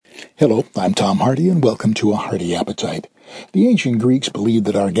Hello, I'm Tom Harte, and welcome to A Hearty Appetite. The ancient Greeks believed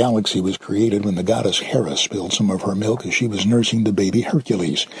that our galaxy was created when the goddess Hera spilled some of her milk as she was nursing the baby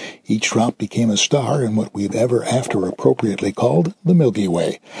Hercules. Each drop became a star in what we've ever after appropriately called the Milky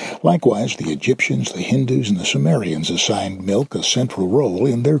Way. Likewise, the Egyptians, the Hindus, and the Sumerians assigned milk a central role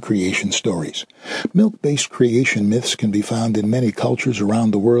in their creation stories. Milk-based creation myths can be found in many cultures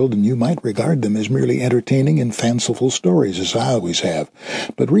around the world, and you might regard them as merely entertaining and fanciful stories, as I always have.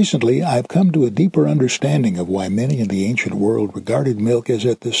 But recently, I've come to a deeper understanding of why many in the ancient world regarded milk as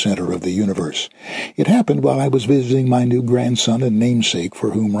at the center of the universe. It happened while I was visiting my new grandson and namesake,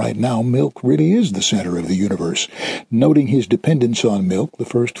 for whom right now milk really is the center of the universe. Noting his dependence on milk, the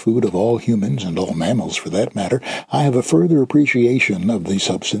first food of all humans and all mammals for that matter, I have a further appreciation of the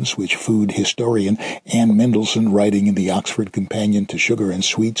substance which food historian Anne Mendelsohn, writing in the Oxford Companion to Sugar and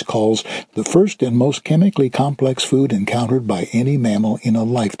Sweets, calls the first and most chemically complex food encountered by any mammal in a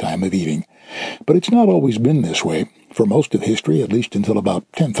lifetime of eating. But it's not always been this way. For most of history, at least until about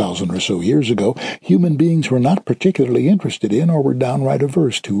 10,000 or so years ago, human beings were not particularly interested in or were downright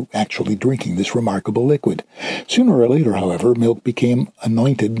averse to actually drinking this remarkable liquid. Sooner or later, however, milk became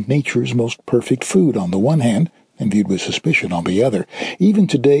anointed nature's most perfect food on the one hand, and viewed with suspicion on the other. Even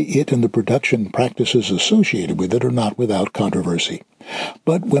today, it and the production practices associated with it are not without controversy.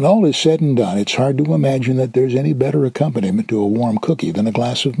 But when all is said and done, it's hard to imagine that there's any better accompaniment to a warm cookie than a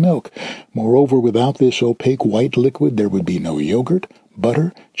glass of milk. Moreover, without this opaque white liquid, there would be no yogurt,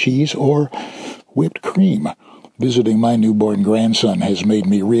 butter, cheese, or whipped cream. Visiting my newborn grandson has made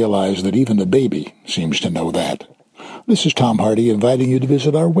me realize that even a baby seems to know that. This is Tom Harte inviting you to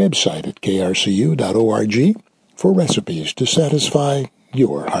visit our website at krcu.org for recipes to satisfy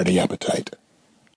your hearty appetite.